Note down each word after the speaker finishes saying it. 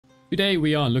Today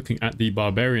we are looking at the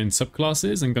Barbarian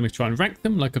Subclasses. I'm going to try and rank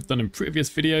them like I've done in previous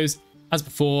videos. As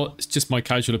before, it's just my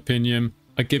casual opinion.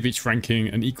 I give each ranking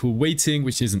an equal weighting,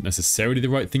 which isn't necessarily the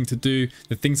right thing to do.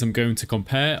 The things I'm going to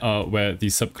compare are where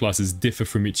these subclasses differ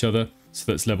from each other. So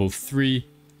that's level 3,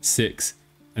 6,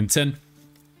 and 10.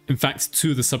 In fact,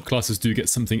 2 of the subclasses do get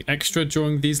something extra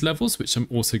during these levels, which I'm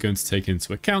also going to take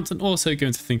into account, and also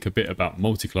going to think a bit about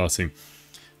multi-classing.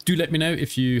 Do let me know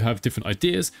if you have different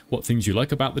ideas, what things you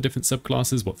like about the different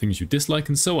subclasses, what things you dislike,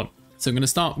 and so on. So I'm going to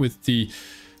start with the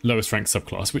lowest ranked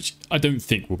subclass, which I don't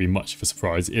think will be much of a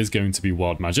surprise. It is going to be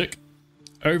Wild Magic.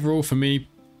 Overall, for me,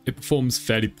 it performs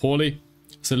fairly poorly.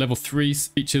 So level 3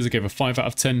 features I gave a 5 out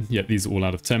of 10. Yeah, these are all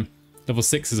out of 10. Level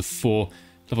 6 is a 4.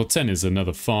 Level 10 is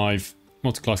another 5.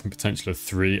 Multi-classing potential of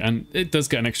 3. And it does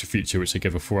get an extra feature, which I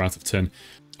gave a 4 out of 10.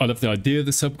 I love the idea of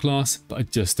the subclass, but I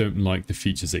just don't like the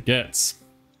features it gets.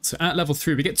 So at level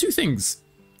 3, we get 2 things.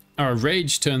 Our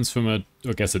rage turns from a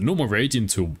normal rage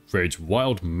into rage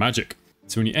wild magic.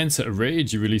 So when you enter a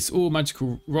rage, you release all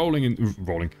magical roiling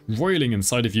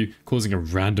inside of you, causing a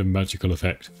random magical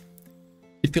effect.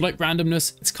 If you like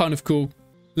randomness, it's kind of cool.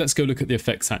 Let's go look at the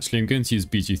effects actually. I'm going to use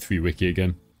bg3 wiki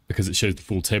again, because it shows the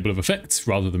full table of effects,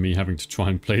 rather than me having to try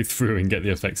and play through and get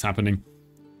the effects happening.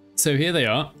 So here they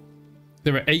are.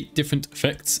 There are 8 different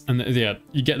effects, and yeah,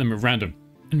 you get them at random.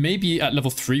 And maybe at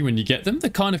level 3 when you get them, they're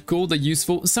kind of cool, they're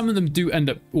useful. Some of them do end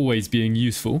up always being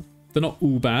useful. They're not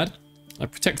all bad.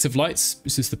 Like Protective Lights,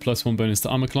 which is the +1 bonus to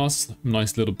armor class.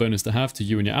 Nice little bonus to have to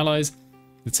you and your allies.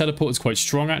 The teleport is quite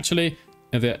strong actually.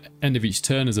 At the end of each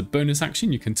turn as a bonus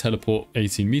action, you can teleport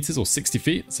 18 meters or 60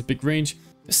 feet. That's a big range.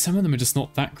 But some of them are just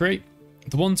not that great.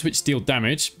 The ones which deal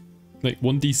damage, like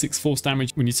 1d6 force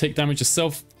damage when you take damage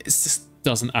yourself, it just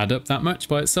doesn't add up that much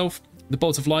by itself. The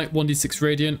Bolt of Light, 1d6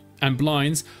 Radiant, and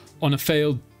Blinds on a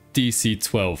failed DC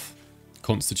 12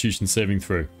 Constitution saving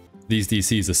throw. These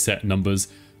DCs are set numbers,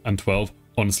 and 12,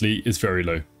 honestly, is very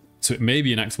low. So it may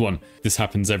be in Act 1, this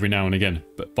happens every now and again,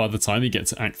 but by the time you get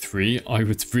to Act 3, I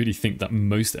would really think that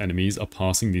most enemies are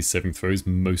passing these saving throws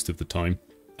most of the time.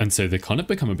 And so they kind of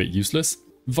become a bit useless.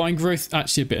 Vine Growth,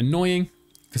 actually a bit annoying,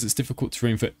 because it's difficult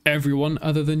terrain for everyone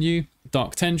other than you.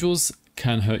 Dark Tendrils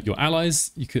can hurt your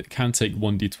allies. You can take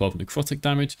 1d12 necrotic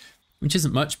damage, which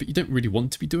isn't much, but you don't really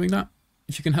want to be doing that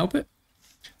if you can help it.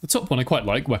 The top one I quite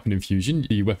like, Weapon Infusion.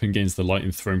 The weapon gains the light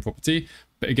and thrown property,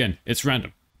 but again, it's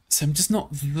random. So I'm just not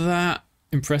that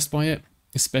impressed by it,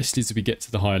 especially as we get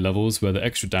to the higher levels where the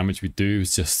extra damage we do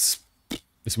is just,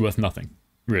 it's worth nothing.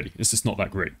 Really, it's just not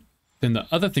that great. Then the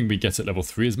other thing we get at level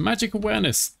 3 is Magic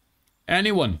Awareness.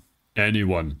 Anyone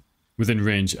within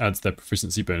range adds their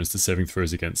proficiency bonus to saving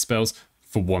throws against spells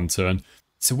for 1 turn.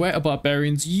 So where are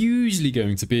barbarians usually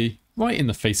going to be? Right in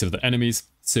the face of the enemies.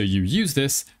 So you use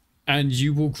this and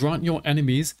you will grant your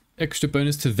enemies extra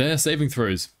bonus to their saving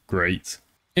throws. Great.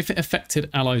 If it affected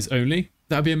allies only,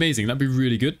 that'd be amazing. That'd be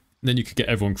really good. Then you could get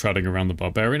everyone crowding around the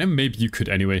barbarian, and maybe you could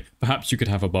anyway. Perhaps you could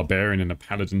have a barbarian and a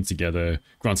paladin together,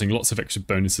 granting lots of extra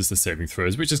bonuses to saving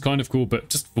throws, which is kind of cool, but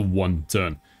just for 1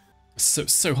 turn.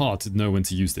 So hard to know when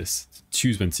to use this, to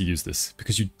choose when to use this,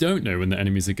 because you don't know when the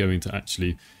enemies are going to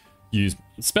actually use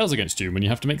spells against you when you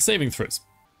have to make saving throws.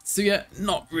 So yeah,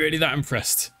 not really that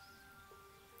impressed.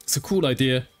 It's a cool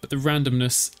idea, but the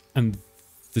randomness and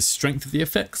the strength of the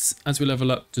effects as we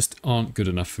level up just aren't good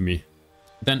enough for me.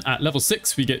 Then at level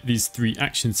 6, we get these 3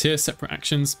 actions here, separate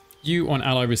actions. You on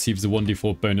ally receives a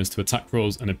 1d4 bonus to attack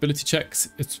rolls and ability checks.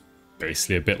 It's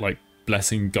basically a bit like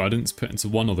Blessing Guidance put into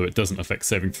 1, although it doesn't affect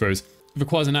saving throws. It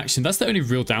requires an action. That's the only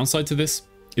real downside to this,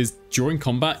 is during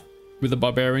combat with a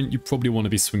barbarian, you probably want to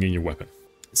be swinging your weapon.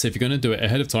 So if you're going to do it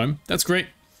ahead of time, that's great.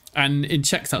 And in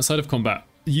checks outside of combat,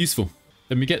 useful.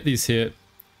 Then we get these here,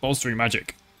 Bolstering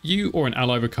Magic. You or an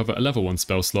ally recover a level 1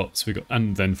 spell slot, so we got,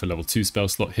 and then for level 2 spell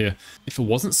slot here. If it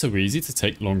wasn't so easy to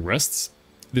take long rests,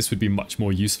 this would be much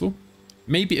more useful.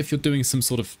 Maybe if you're doing some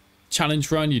sort of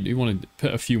challenge run, you want to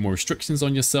put a few more restrictions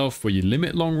on yourself where you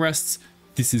limit long rests,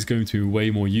 this is going to be way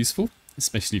more useful,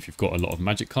 especially if you've got a lot of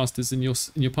magic casters in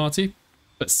your party.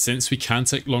 But since we can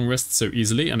take long rests so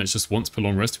easily, and it's just once per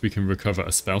long rest we can recover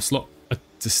a spell slot, and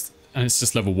it's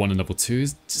just level 1 and level 2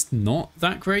 is just not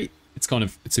that great. It's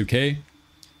okay.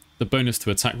 The bonus to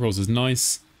attack rolls is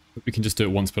nice, but we can just do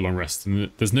it once per long rest,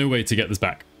 and there's no way to get this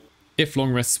back. If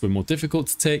long rests were more difficult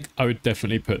to take, I would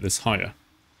definitely put this higher.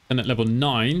 And at level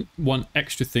 9, one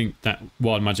extra thing that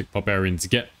Wild Magic Barbarians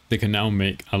get, they can now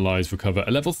make allies recover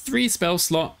a level 3 spell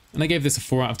slot, and I gave this a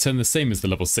 4 out of 10, the same as the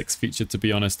level 6 feature, to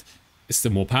be honest. It's the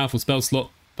more powerful spell slot.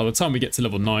 By the time we get to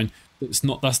level 9, that's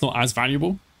not as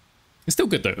valuable. It's still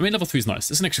good though. I mean, level 3 is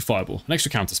nice. It's an extra fireball, an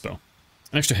extra counter spell,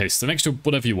 an extra haste, an extra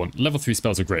whatever you want. Level 3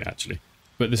 spells are great actually.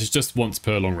 but this is just once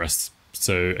per long rest.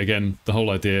 So again, the whole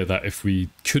idea that if we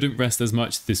couldn't rest as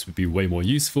much, this would be way more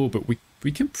useful, but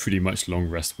we can pretty much long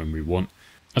rest when we want,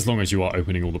 as long as you are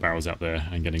opening all the barrels out there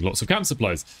and getting lots of camp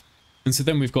supplies. And so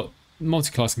then we've got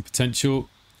multi-classing potential,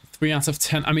 3 out of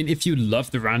 10. I mean, if you love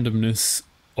the randomness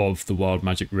of the wild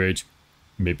magic rage,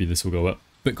 maybe this will go up.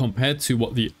 But compared to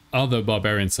what the other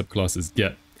barbarian subclasses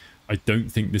get, I don't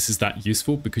think this is that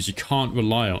useful because you can't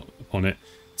rely upon it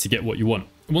to get what you want.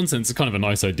 In one sense, it's kind of a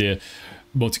nice idea,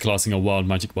 multi-classing a wild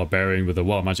magic barbarian with a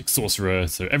wild magic sorcerer,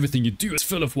 so everything you do is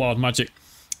full of wild magic.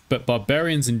 But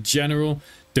barbarians in general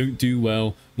don't do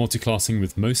well multi-classing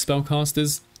with most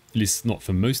spellcasters, at least not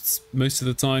for most of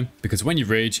the time, because when you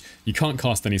rage, you can't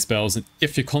cast any spells, and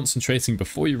if you're concentrating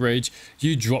before you rage,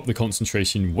 you drop the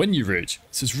concentration when you rage.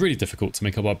 So it's really difficult to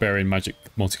make a barbarian magic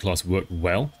multi-class work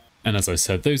well. And as I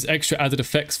said, those extra added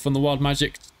effects from the wild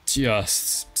magic,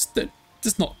 just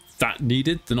not that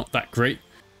needed, they're not that great.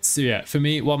 So yeah, for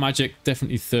me, wild magic,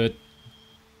 definitely third.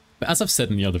 But as I've said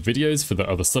in the other videos for the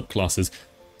other subclasses,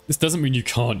 this doesn't mean you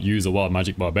can't use a wild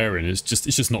magic barbarian, it's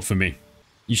just not for me.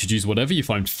 You should use whatever you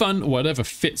find fun or whatever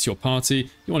fits your party.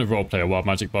 You want to roleplay a wild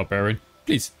magic barbarian,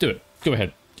 please do it. Go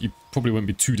ahead. You probably won't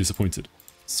be too disappointed.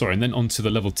 Sorry, and then on to the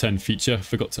level 10 feature.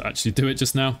 Forgot to actually do it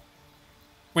just now.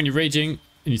 When you're raging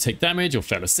and you take damage or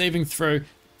fail a saving throw,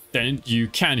 then you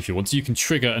can, if you want to, you can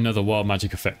trigger another wild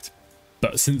magic effect.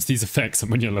 But since these effects are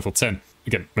when you're level 10,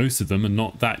 again, most of them are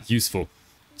not that useful.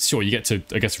 Sure, you get to,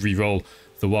 I guess, re-roll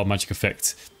the wild magic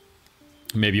effect.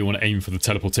 Maybe you want to aim for the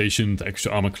teleportation, the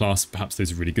extra armor class. Perhaps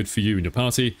those are really good for you and your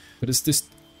party. But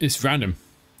it's random.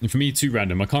 And for me, too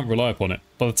random. I can't rely upon it.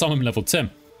 By the time I'm level 10,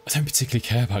 I don't particularly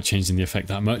care about changing the effect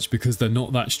that much because they're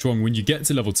not that strong when you get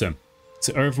to level 10.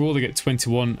 So overall, they get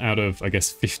 21 out of, I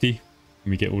guess, 50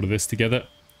 when we get all of this together.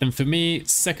 And for me,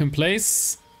 second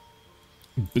place,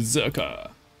 Berserker.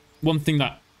 One thing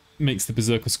that makes the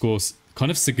Berserker scores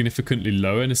kind of significantly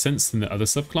lower in a sense than the other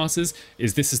subclasses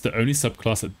is this is the only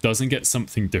subclass that doesn't get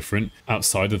something different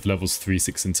outside of levels 3,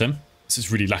 6 and 10. So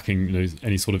it's really lacking, you know,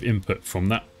 any sort of input from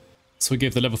that. So we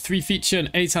give the level 3 feature an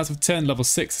 8 out of 10, level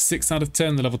 6 a 6 out of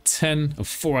 10, the level 10 a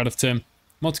 4 out of 10,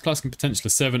 multi-classing potential a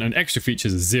 7, and extra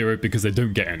features a 0 because they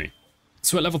don't get any.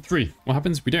 So at level 3, what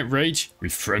happens? We don't rage, we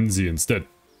frenzy instead,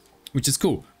 which is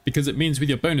cool because it means with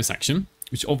your bonus action,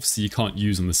 which obviously you can't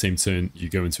use on the same turn you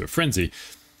go into a frenzy,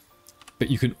 but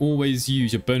you can always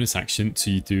use your bonus action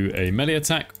to do a melee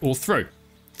attack or throw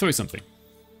something.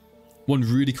 One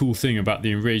really cool thing about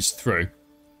the enraged throw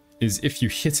is if you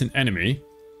hit an enemy,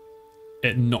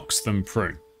 it knocks them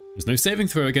prone. There's no saving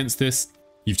throw against this,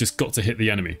 you've just got to hit the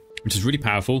enemy, which is really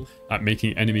powerful at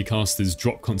making enemy casters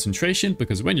drop concentration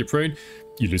because when you're prone,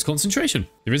 you lose concentration.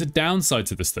 There is a downside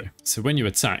to this though. So when you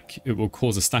attack, it will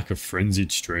cause a stack of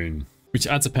frenzied strain, which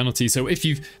adds a penalty. So if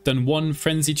you've done one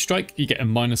frenzied strike, you get a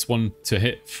 -1 to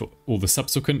hit for all the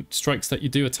subsequent strikes that you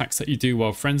do, attacks that you do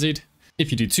while frenzied.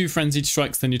 If you do 2 frenzied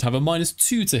strikes, then you'd have a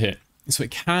 -2 to hit. So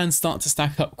it can start to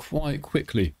stack up quite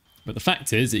quickly. But the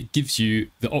fact is, it gives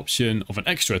you the option of an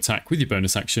extra attack with your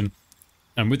bonus action.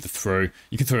 And with the throw,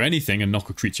 you can throw anything and knock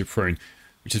a creature prone,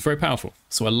 which is very powerful.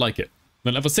 So I like it.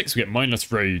 Then level 6, we get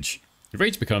 -rage. The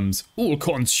rage becomes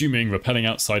all-consuming, repelling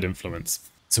outside influence.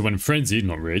 So when frenzied,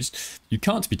 not raged, you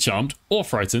can't be charmed or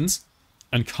frightened,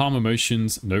 and calm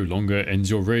emotions no longer end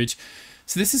your rage.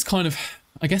 So this is kind of,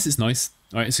 I guess it's nice.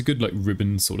 Right? It's a good like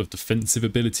ribbon sort of defensive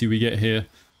ability we get here.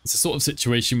 It's a sort of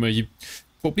situation where you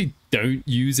probably don't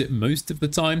use it most of the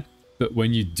time, but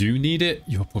when you do need it,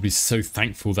 you're probably so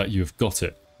thankful that you have got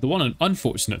it. The one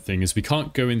unfortunate thing is we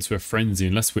can't go into a frenzy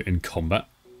unless we're in combat.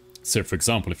 So for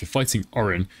example, if you're fighting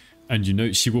Orin and you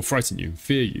know she will frighten you,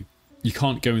 fear you, you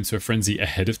can't go into a frenzy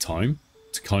ahead of time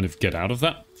to kind of get out of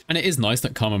that. And it is nice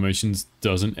that calm emotions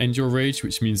doesn't end your rage,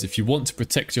 which means if you want to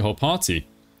protect your whole party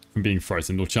from being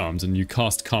frightened or charmed and you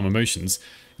cast calm emotions,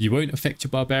 you won't affect your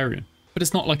barbarian. But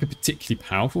it's not like a particularly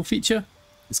powerful feature.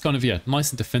 It's kind of, yeah, nice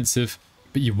and defensive,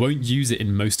 but you won't use it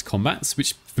in most combats,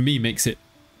 which for me makes it,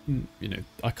 you know,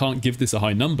 I can't give this a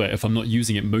high number if I'm not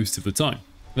using it most of the time.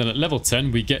 Then at level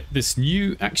 10, we get this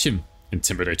new action,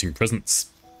 Intimidating Presence.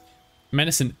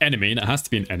 Menace an enemy, and it has to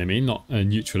be an enemy, not a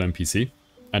neutral NPC,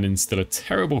 and instill a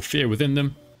terrible fear within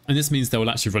them, and this means they will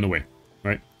actually run away,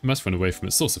 right? Must run away from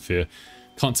its source of fear,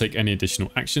 can't take any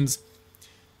additional actions.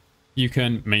 You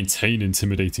can maintain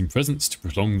Intimidating Presence to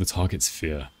prolong the target's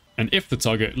fear. And if the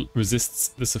target resists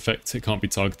this effect, it can't be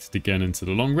targeted again into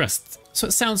the long rest. So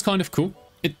it sounds kind of cool.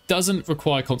 It doesn't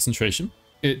require concentration.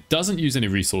 It doesn't use any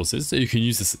resources, so you can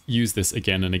use this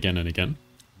again and again and again.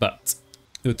 But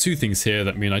there are 2 things here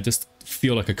that mean I just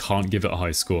feel like I can't give it a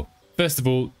high score. First of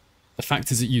all, the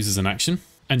fact is it uses an action,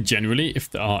 And generally,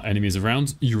 if there are enemies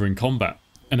around, you're in combat.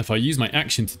 And if I use my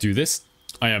action to do this,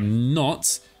 I am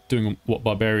not doing what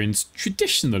barbarians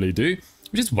traditionally do,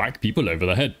 which is whack people over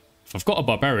the head. If I've got a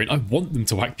barbarian, I want them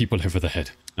to whack people over the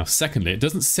head. Now, secondly, it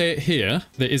doesn't say it here.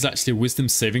 There is actually a wisdom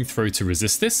saving throw to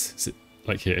resist this. So,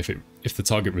 like here, if the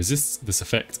target resists this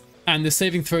effect. And the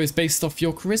saving throw is based off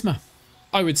your charisma.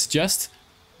 I would suggest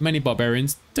many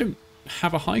barbarians don't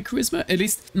have a high charisma, at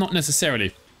least not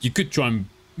necessarily. You could try and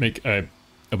make a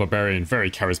barbarian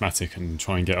very charismatic and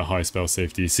try and get a high spell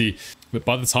save DC, but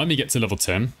by the time you get to level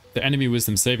 10, the enemy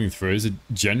wisdom saving throws are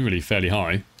generally fairly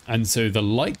high, and so they're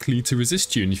likely to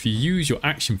resist you. And if you use your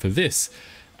action for this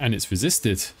and it's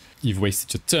resisted, you've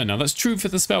wasted your turn. Now that's true for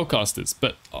the spellcasters,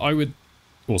 but I would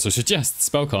also suggest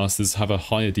spellcasters have a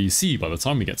higher DC by the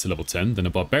time we get to level 10 than a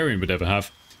barbarian would ever have,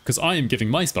 because I am giving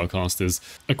my spellcasters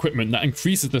equipment that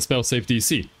increases the spell save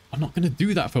DC. I'm not going to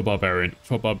do that for a barbarian.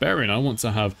 For a barbarian, I want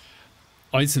to have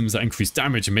items that increase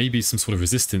damage and maybe some sort of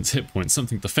resistance, hit points,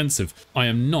 something defensive. I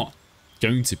am not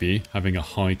going to be having a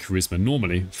high charisma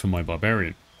normally for my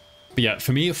barbarian. But yeah,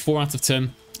 for me, a 4 out of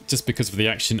 10, just because of the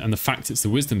action and the fact it's the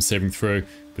wisdom saving throw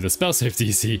with a spell save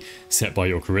DC set by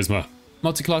your charisma.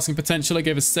 Multiclassing potential, I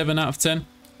gave a 7 out of 10.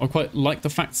 I quite like the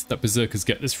fact that berserkers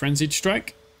get this frenzied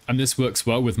strike, and this works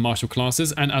well with martial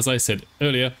classes. And as I said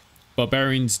earlier,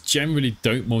 barbarians generally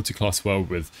don't multiclass well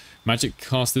with magic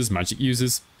casters, magic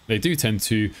users. They do tend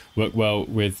to work well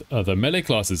with other melee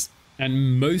classes,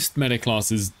 and most melee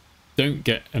classes don't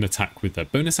get an attack with their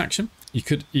bonus action. You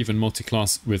could even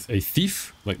multiclass with a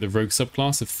thief, like the rogue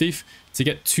subclass of thief, to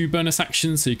get 2 bonus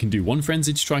actions, so you can do 1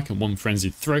 frenzied strike and 1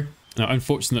 frenzied throw. Now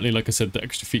unfortunately, like I said, the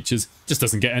extra features just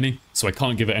doesn't get any, so I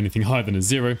can't give it anything higher than a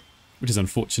 0, which is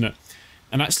unfortunate.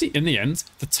 And actually in the end,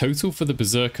 the total for the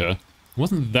berserker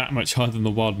wasn't that much higher than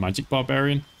the wild magic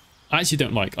barbarian. I actually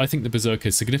don't like. I think the berserker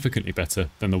is significantly better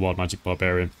than the wild magic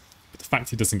barbarian. But the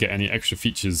fact it doesn't get any extra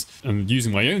features, and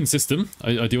using my own system,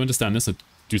 I do understand this, I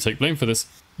do take blame for this.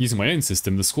 Using my own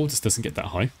system, the score just doesn't get that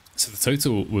high. So the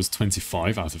total was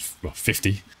 25 out of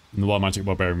 50, and the wild magic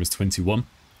barbarian was 21.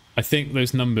 I think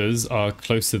those numbers are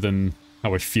closer than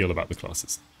how I feel about the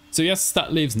classes. So yes,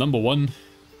 that leaves number 1 to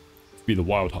be the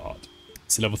wild heart.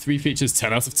 So level 3 features,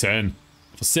 10 out of 10.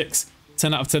 Level 6,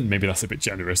 10 out of 10, maybe that's a bit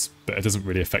generous, but it doesn't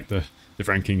really affect the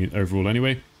ranking overall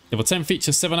anyway. Level 10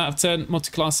 feature, 7 out of 10,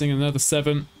 multiclassing another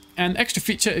 7, and extra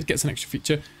feature, it gets an extra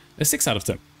feature, a 6 out of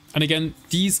 10. And again,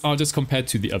 these are just compared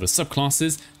to the other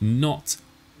subclasses, not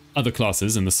other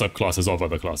classes and the subclasses of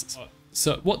other classes.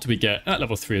 So what do we get at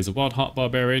level 3 as a wild heart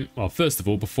barbarian? Well, first of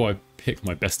all, before I pick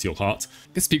my bestial heart,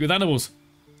 I can speak with animals.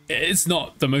 It's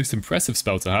not the most impressive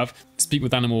spell to have. Speak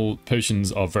with animal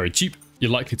potions are very cheap.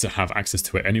 You're likely to have access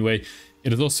to it anyway.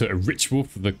 It is also a ritual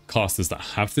for the casters that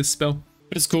have this spell,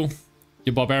 but it's cool.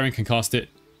 Your barbarian can cast it,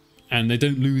 and they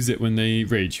don't lose it when they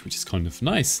rage, which is kind of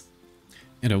nice.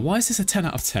 You know, why is this a 10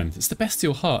 out of 10? It's the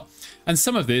bestial heart. And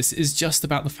some of this is just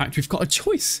about the fact we've got a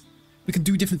choice. We can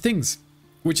do different things,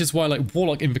 which is why like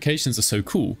warlock invocations are so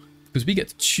cool, because we get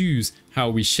to choose how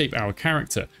we shape our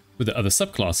character. With the other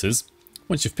subclasses,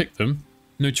 once you've picked them,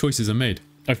 no choices are made.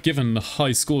 I've given the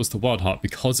high scores to wild heart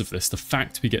because of this, the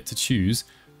fact we get to choose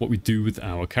what we do with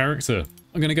our character.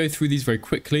 I'm going to go through these very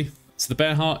quickly. So the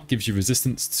bear heart gives you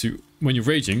resistance to, when you're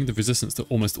raging, the resistance to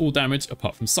almost all damage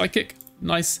apart from psychic.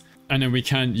 Nice. And then we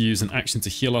can use an action to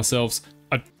heal ourselves.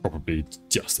 I'd probably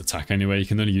just attack anyway. You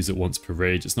can only use it once per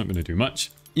rage. It's not going to do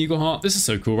much. Eagle heart, this is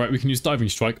so cool, right? We can use diving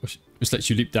strike, which lets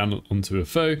you leap down onto a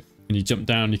foe. When you jump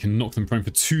down, you can knock them prone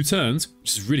for 2 turns,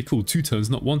 which is really cool. 2 turns,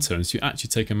 not 1 turn. So you actually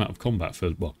take them out of combat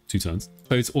for, well, 2 turns.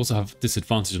 Foes also have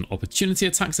disadvantage on opportunity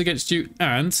attacks against you,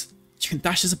 and you can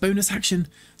dash as a bonus action.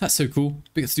 That's so cool.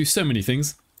 We get to do so many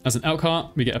things. As an elk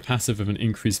heart, we get a passive of an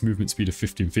increased movement speed of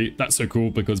 15 feet. That's so cool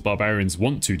because barbarians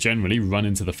want to generally run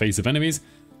into the face of enemies.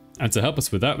 And to help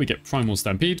us with that, we get primal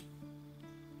stampede.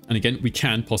 And again, we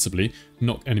can possibly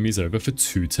knock enemies over for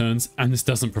 2 turns, and this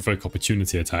doesn't provoke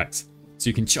opportunity attacks. So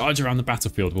you can charge around the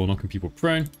battlefield while knocking people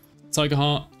prone. Tiger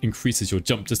heart increases your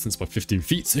jump distance by 15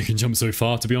 feet, so you can jump so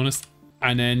far, to be honest.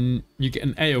 And then you get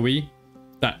an AoE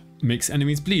that makes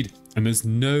enemies bleed, and there's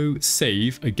no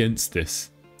save against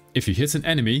this. If you hit an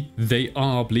enemy, they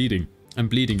are bleeding. And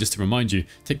bleeding, just to remind you,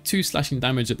 take 2 slashing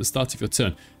damage at the start of your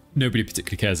turn. Nobody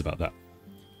particularly cares about that.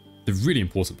 The really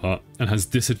important part, and has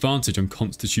disadvantage on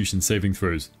constitution saving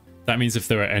throws. That means if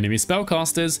there are enemy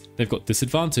spellcasters, they've got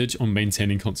disadvantage on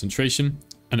maintaining concentration,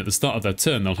 and at the start of their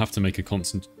turn they'll have to make a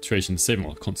concentration saving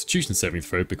or constitution saving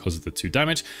throw because of the 2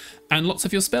 damage, and lots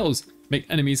of your spells make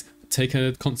enemies take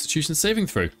a constitution saving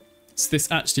throw. So this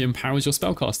actually empowers your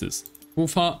spellcasters.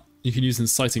 Wolfheart, you can use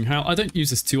Inciting Howl. I don't use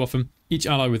this too often. Each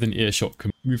ally within earshot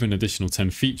can move an additional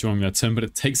 10 feet during their turn, but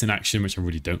it takes an action, which I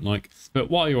really don't like. But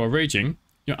while you are raging,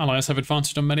 your allies have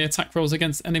advantage on many attack rolls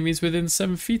against enemies within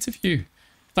 7 feet of you.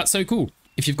 That's so cool.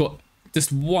 If you've got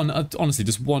just one, honestly,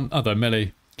 just one other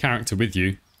melee character with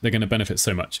you, they're going to benefit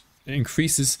so much. It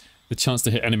increases the chance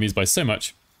to hit enemies by so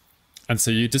much. And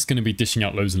so you're just going to be dishing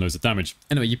out loads and loads of damage.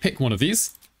 Anyway, you pick one of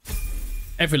these.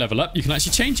 Every level up, you can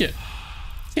actually change it.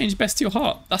 Change best to your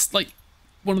heart. That's like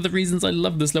one of the reasons I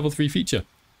love this level 3 feature.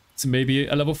 So maybe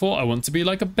a level 4, I want to be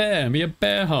like a bear, be a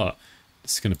bear heart.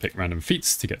 Just going to pick random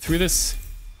feats to get through this.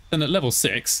 Then at level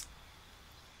 6,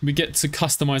 we get to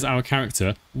customize our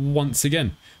character once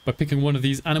again by picking one of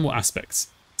these animal aspects.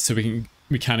 So we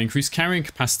can increase carrying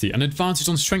capacity and advantage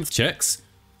on strength checks.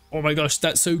 Oh my gosh,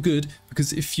 that's so good,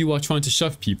 because if you are trying to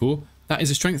shove people, that is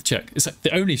a strength check. It's like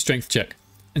the only strength check.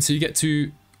 And so you get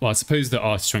to, well, I suppose there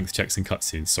are strength checks in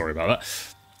cutscenes, sorry about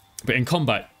that. But in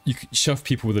combat, you can shove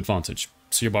people with advantage.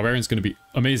 So your Barbarian's going to be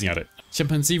amazing at it.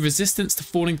 Chimpanzee resistance to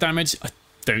falling damage. I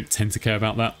don't tend to care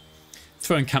about that.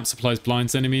 Throwing camp supplies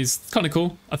blinds enemies. Kind of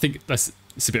cool. I think it's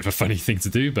a bit of a funny thing to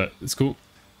do, but it's cool.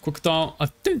 Crocodile. I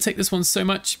don't take this one so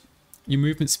much. Your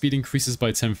movement speed increases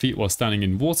by 10 feet while standing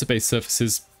in water-based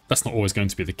surfaces. That's not always going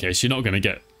to be the case. You're not going to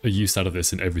get a use out of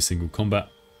this in every single combat.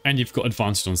 And you've got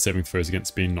advantage on saving throws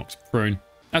against being knocked prone.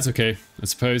 That's okay, I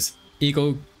suppose.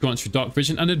 Eagle grants you dark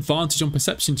vision and advantage on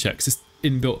perception checks. It's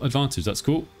inbuilt advantage, that's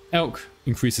cool. Elk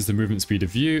increases the movement speed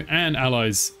of you and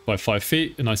allies by 5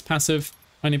 feet, a nice passive.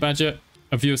 Honey Badger,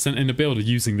 a viewer sent in a builder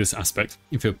using this aspect.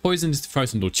 If you're poisoned,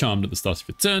 frightened or charmed at the start of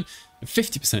your turn, a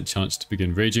 50% chance to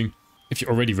begin raging. If you're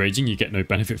already raging, you get no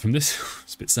benefit from this.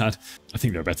 It's a bit sad. I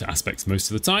think there are better aspects most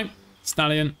of the time.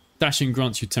 Stallion, dashing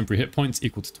grants you temporary hit points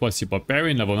equal to twice your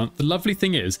barbarian level. Now, the lovely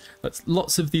thing is that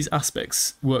lots of these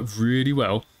aspects work really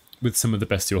well with some of the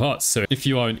bestial hearts. So if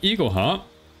you are an eagle heart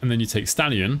and then you take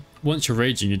stallion, once you're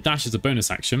raging, you dash as a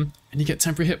bonus action and you get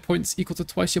temporary hit points equal to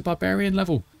twice your barbarian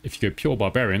level. If you go pure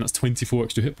barbarian, that's 24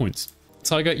 extra hit points.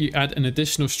 Tiger, you add an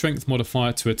additional strength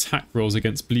modifier to attack rolls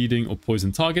against bleeding or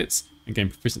poison targets and gain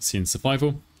proficiency in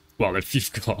survival. Well, if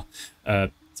you've got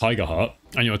Tiger Heart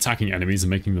and you're attacking enemies and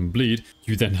making them bleed,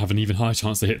 you then have an even higher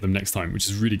chance to hit them next time, which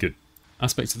is really good.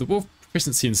 Aspects of the wolf,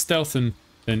 proficiency in stealth, and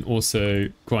then also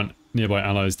grant nearby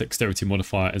allies dexterity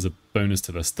modifier as a bonus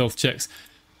to their stealth checks.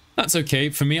 That's okay.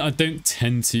 For me, I don't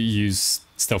tend to use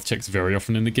stealth checks very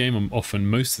often in the game. I'm often,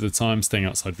 most of the time, staying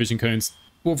outside vision cones.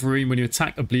 Wolverine, when you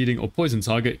attack a bleeding or poison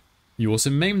target, you also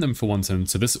maim them for 1 turn,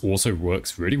 so this also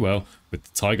works really well with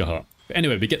the Tiger Heart. But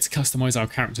anyway, we get to customize our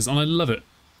characters, and I love it.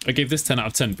 I gave this 10 out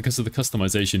of 10 because of the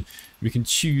customization. We can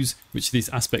choose which of these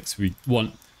aspects we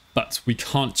want, but we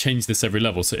can't change this every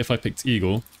level. So if I picked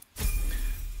Eagle,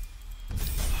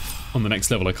 on the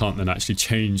next level I can't then actually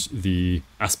change the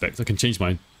aspect. I can change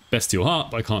my bestial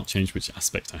heart, but I can't change which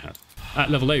aspect I had.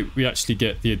 At level 8, we actually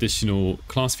get the additional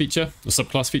class feature, or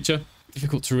subclass feature.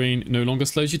 Difficult terrain no longer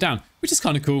slows you down, which is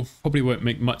kind of cool. Probably won't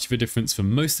make much of a difference for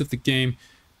most of the game,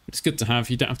 but it's good to have.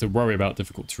 You don't have to worry about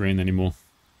difficult terrain anymore.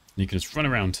 You can just run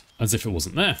around as if it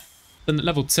wasn't there. Then at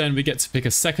level 10, we get to pick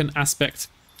a second aspect.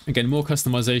 Again, more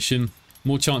customization,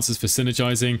 more chances for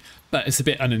synergizing, but it's a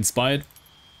bit uninspired.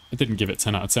 I didn't give it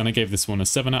 10 out of 10. I gave this one a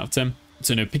 7 out of 10.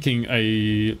 So, picking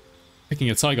a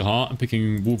Tiger Heart and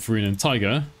picking Wolverine and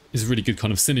Tiger is a really good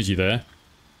kind of synergy there,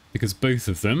 because both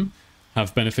of them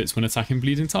have benefits when attacking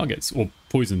bleeding targets, or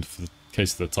poisoned for the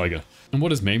case of the Tiger. And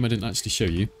what is Maim? I didn't actually show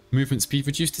you. Movement speed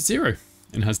reduced to 0.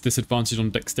 And has disadvantage on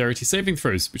dexterity saving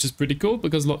throws, which is pretty cool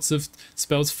because lots of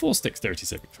spells force dexterity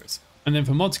saving throws. And then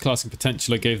for multi-classing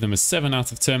potential, I gave them a 7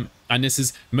 out of 10. And this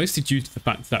is mostly due to the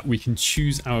fact that we can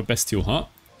choose our bestial heart,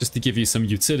 just to give you some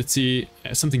utility,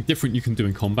 something different you can do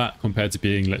in combat compared to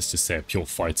being, let's just say, a pure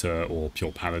fighter or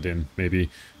pure paladin, maybe,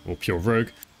 or pure rogue.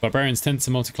 Barbarians tend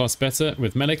to multi-class better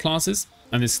with melee classes,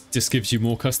 and this just gives you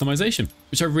more customization,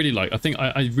 which I really like. I think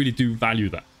I really do value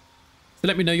that. So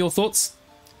let me know your thoughts.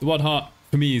 The Wild Heart,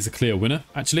 for me, is a clear winner,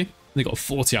 actually. They got a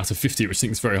 40 out of 50, which I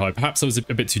think is very high. Perhaps I was a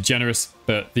bit too generous,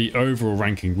 but the overall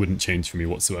ranking wouldn't change for me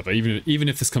whatsoever. Even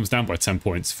if this comes down by 10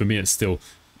 points, for me it's still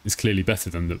is clearly better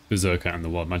than the Berserker and the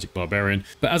Wild Magic Barbarian.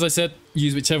 But as I said,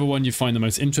 use whichever one you find the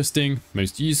most interesting,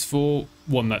 most useful,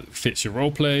 one that fits your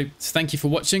roleplay. So thank you for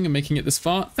watching and making it this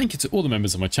far. Thank you to all the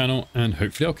members of my channel, and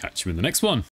hopefully I'll catch you in the next one.